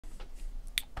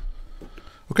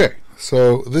Okay,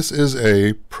 so this is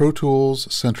a Pro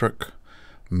Tools centric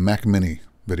Mac Mini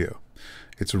video.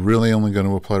 It's really only going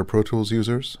to apply to Pro Tools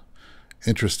users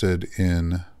interested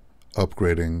in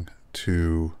upgrading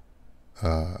to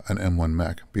an M1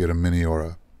 Mac, be it a Mini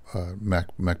or a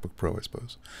MacBook Pro, I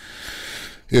suppose.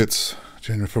 It's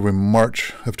January, February,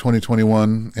 March of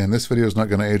 2021, and this video is not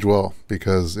going to age well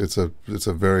because it's a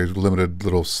very limited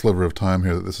little sliver of time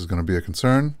here that this is going to be a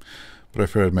concern. But I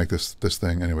figured I'd make this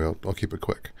thing anyway. I'll keep it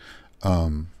quick.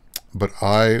 But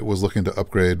I was looking to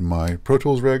upgrade my Pro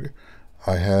Tools rig.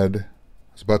 I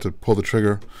was about to pull the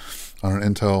trigger on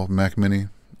an Intel Mac Mini,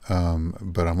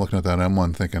 but I'm looking at that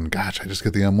M1 thinking, gosh, I just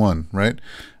get the M1, right?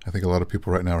 I think a lot of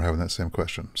people right now are having that same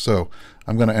question. So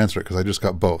I'm going to answer it because I just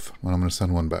got both, and I'm going to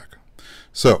send one back.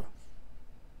 So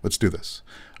let's do this.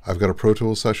 I've got a Pro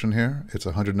Tools session here. It's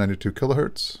 192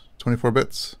 kilohertz, 24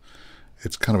 bits.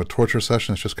 It's kind of a torture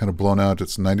session. It's just kind of blown out.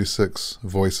 It's 96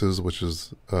 voices, which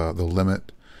is the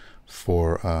limit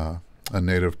for a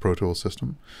native Pro Tools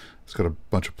system. It's got a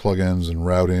bunch of plugins and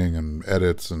routing and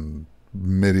edits and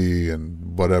MIDI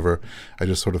and whatever. I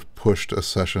just sort of pushed a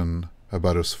session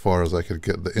about as far as I could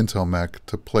get the Intel Mac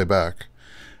to play back,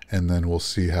 and then we'll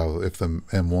see how the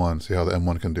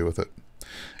M1 can do with it.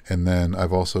 And then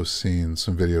I've also seen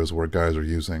some videos where guys are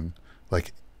using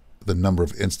like the number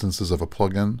of instances of a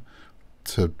plugin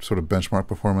to sort of benchmark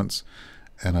performance,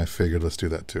 and I figured let's do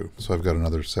that too. So I've got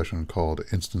another session called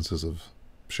Instances of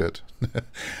Shit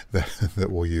that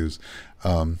we'll use.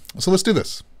 So let's do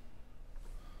this.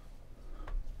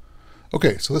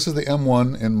 Okay, so this is the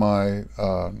M1 in my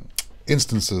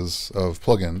Instances of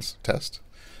Plugins test.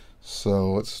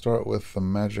 So let's start with the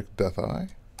Magic Death Eye,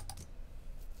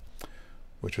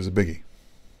 which is a biggie.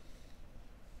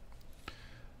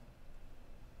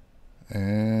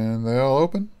 And they all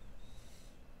open.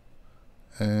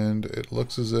 And it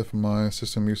looks as if my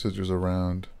system usage is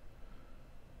around,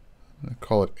 I'm going to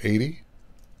call it 80.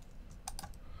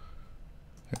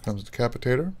 Here comes the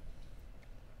decapitator.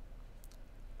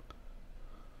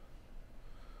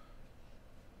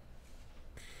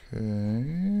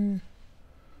 Okay.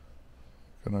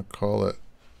 Gonna call it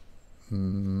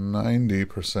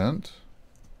 90%.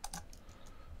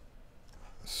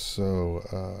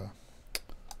 So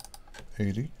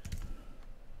 80.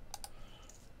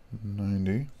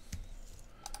 90, and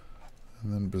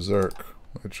then Berserk,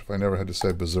 which if I never had to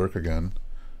say Berserk again,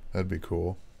 that'd be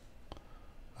cool.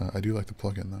 I do like the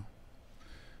plugin though.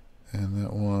 And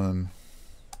that one,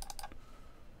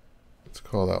 let's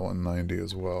call that one 90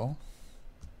 as well.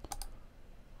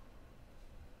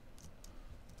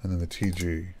 And then the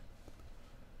TG.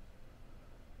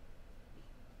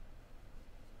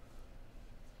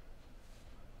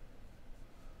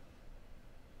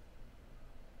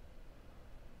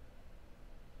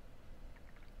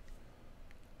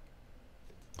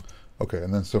 Okay,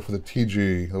 and then so for the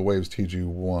TG, the Waves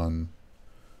TG1,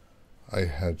 I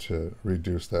had to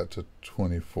reduce that to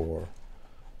 24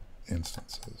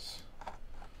 instances.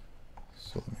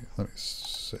 So let me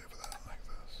save that like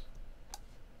this.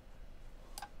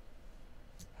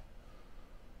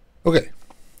 Okay,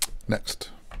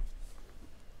 next.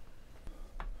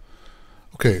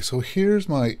 Okay, so here's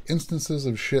my Instances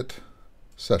of Shit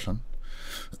session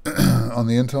on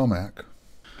the Intel Mac.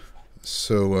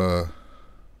 So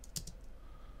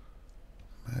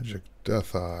Magic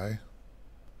Death Eye,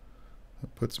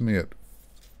 that puts me at,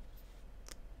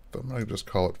 I'm going to just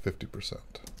call it 50%.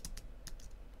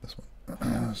 This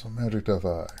one. So Magic Death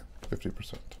Eye,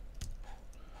 50%.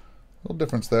 Little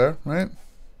difference there, right?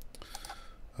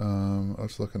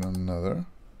 Let's look at another.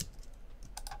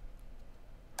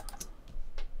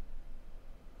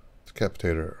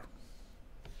 Decapitator.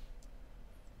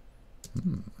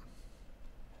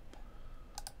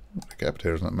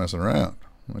 Decapitator's not messing around.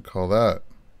 I'm going to call that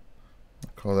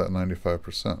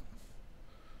 95%.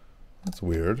 That's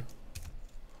weird.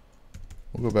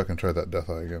 We'll go back and try that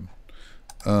Death Eye again.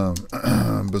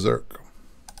 Berserk.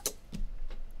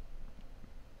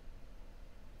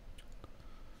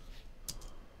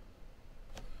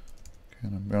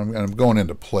 Okay, and I'm going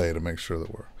into play to make sure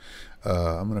that we're,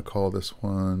 I'm going to call this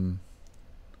one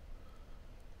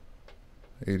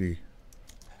 82%.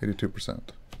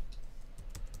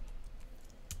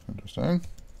 Interesting.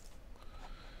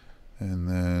 And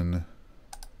then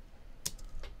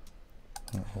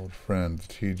our old friend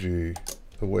TG,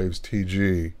 the Waves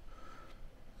TG.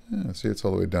 Yeah, see, it's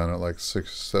all the way down at like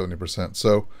 70%.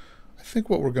 So I think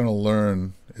what we're going to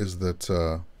learn is that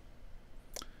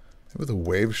maybe the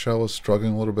Wave shell is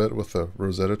struggling a little bit with the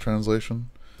Rosetta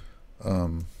translation.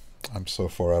 I'm so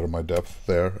far out of my depth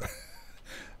there.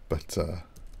 But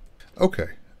okay.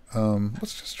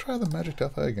 Let's just try the Magic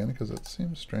Death Eye again because it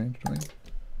seems strange to me.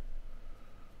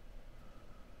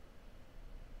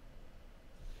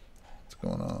 What's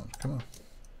going on? Come on.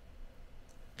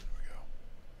 There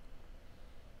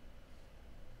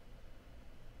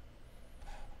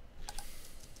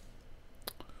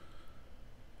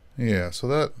we go. Yeah, so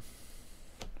that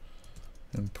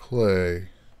in play,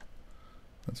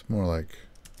 that's more like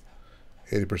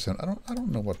 80%. I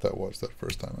don't know what that was that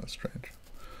first time. That's strange.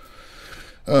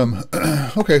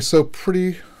 Okay, so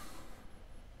pretty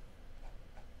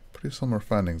similar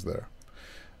findings there.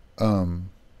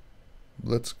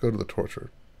 Let's go to the torture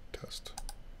test.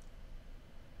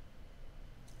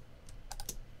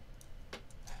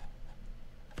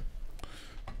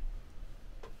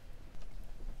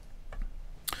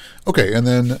 Okay, and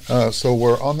then so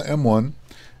we're on the M1,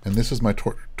 and this is my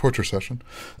torture session.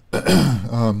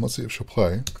 Let's see if she'll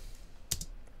play.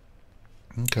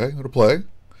 Okay, it'll play.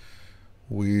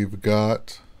 We've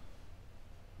got,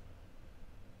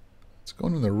 it's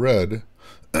going in the red,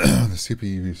 the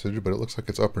CPU usage, but it looks like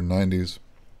it's upper 90s.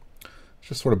 It's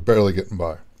just sort of barely getting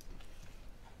by.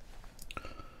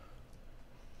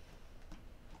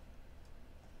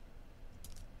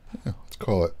 Yeah, let's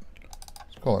call it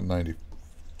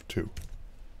 92.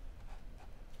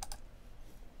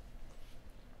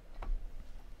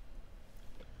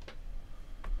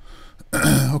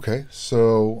 Okay,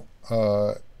 so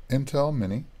Intel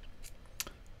Mini,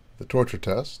 the torture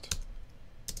test.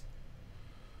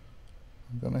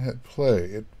 I'm going to hit play.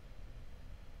 It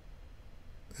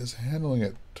is handling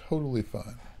it totally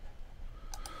fine.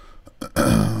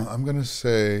 I'm going to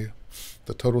say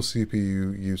the total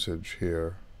CPU usage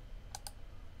here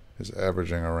is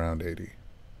averaging around 80.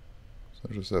 So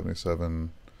there's a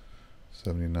 77,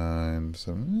 79,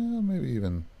 7, yeah, maybe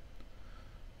even,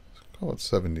 let's call it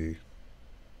 70.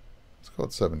 Let's call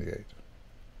it 78.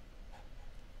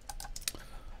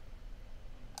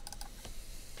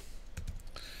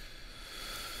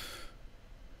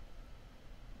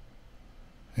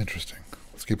 Interesting.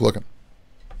 Let's keep looking.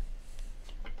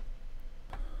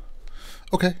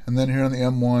 Okay, and then here on the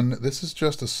M1, this is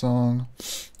just a song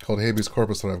called Habeas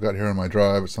Corpus that I've got here on my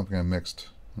drive. It's something I mixed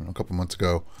a couple months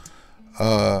ago.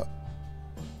 But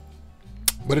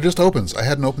it just opens. I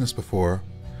hadn't opened this before.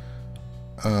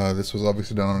 This was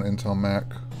obviously done on an Intel Mac.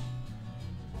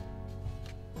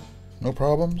 No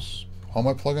problems. All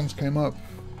my plugins came up.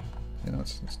 You know,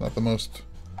 it's not the most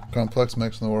complex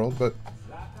mix in the world, but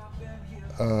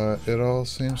it all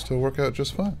seems to work out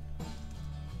just fine.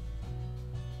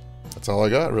 That's all I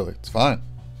got, really. It's fine.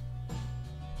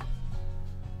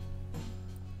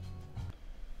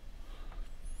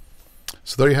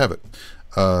 So there you have it.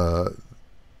 The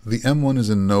M1 is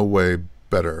in no way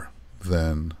better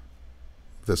than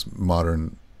this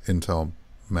modern Intel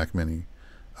Mac Mini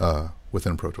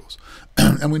within Pro Tools.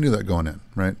 And we knew that going in,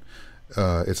 right?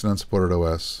 It's an unsupported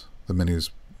OS. The Mini's,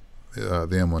 the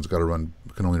M1's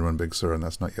can only run Big Sur, and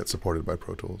that's not yet supported by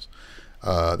Pro Tools.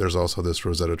 There's also this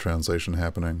Rosetta translation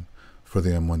happening for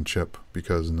the M1 chip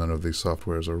because none of these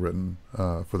softwares are written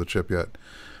for the chip yet.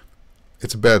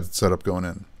 It's a bad setup going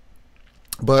in.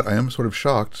 But I am sort of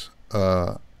shocked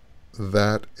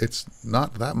that it's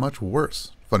not that much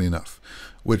worse, funny enough,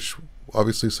 which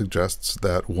obviously suggests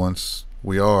that once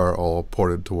we are all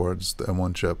ported towards the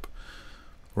M1 chip,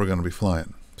 we're going to be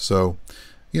flying. So,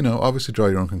 you know, obviously draw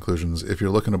your own conclusions. If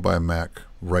you're looking to buy a Mac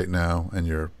right now and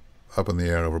you're up in the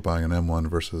air over buying an M1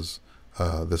 versus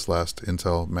this last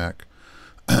Intel Mac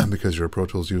because you're a Pro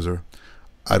Tools user,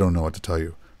 I don't know what to tell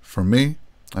you. For me,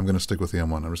 I'm going to stick with the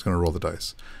M1. I'm just going to roll the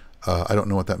dice. I don't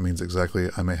know what that means exactly.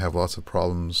 I may have lots of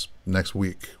problems next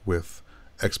week with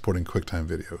exporting QuickTime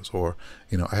videos, or,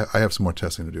 you know, I have some more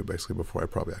testing to do basically before I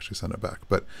probably actually send it back.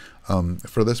 But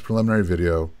for this preliminary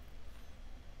video,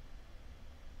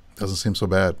 doesn't seem so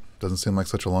bad. Doesn't seem like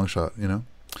such a long shot, you know?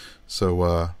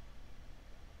 So,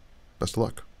 best of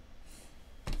luck.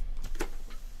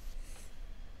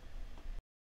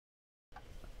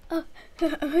 Hi,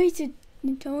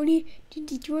 Tony.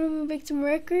 Did you want to make some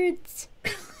records?